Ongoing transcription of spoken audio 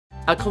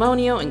a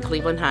colonial in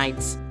Cleveland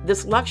Heights.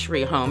 This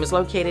luxury home is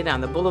located on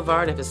the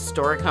Boulevard of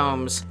Historic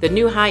Homes. The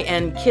new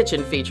high-end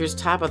kitchen features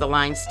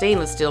top-of-the-line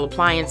stainless steel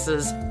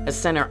appliances, a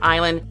center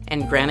island,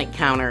 and granite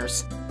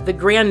counters. The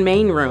grand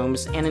main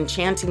rooms and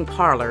enchanting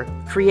parlor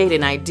create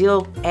an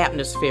ideal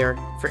atmosphere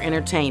for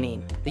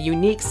entertaining. The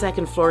unique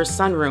second-floor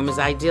sunroom is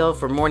ideal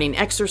for morning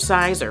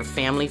exercise or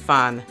family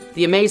fun.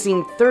 The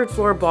amazing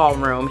third-floor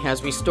ballroom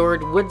has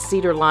restored wood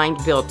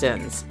cedar-lined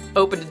built-ins.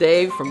 Open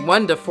today from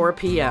 1 to 4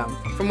 p.m.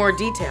 For more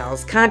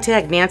details,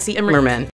 contact Nancy Emerman.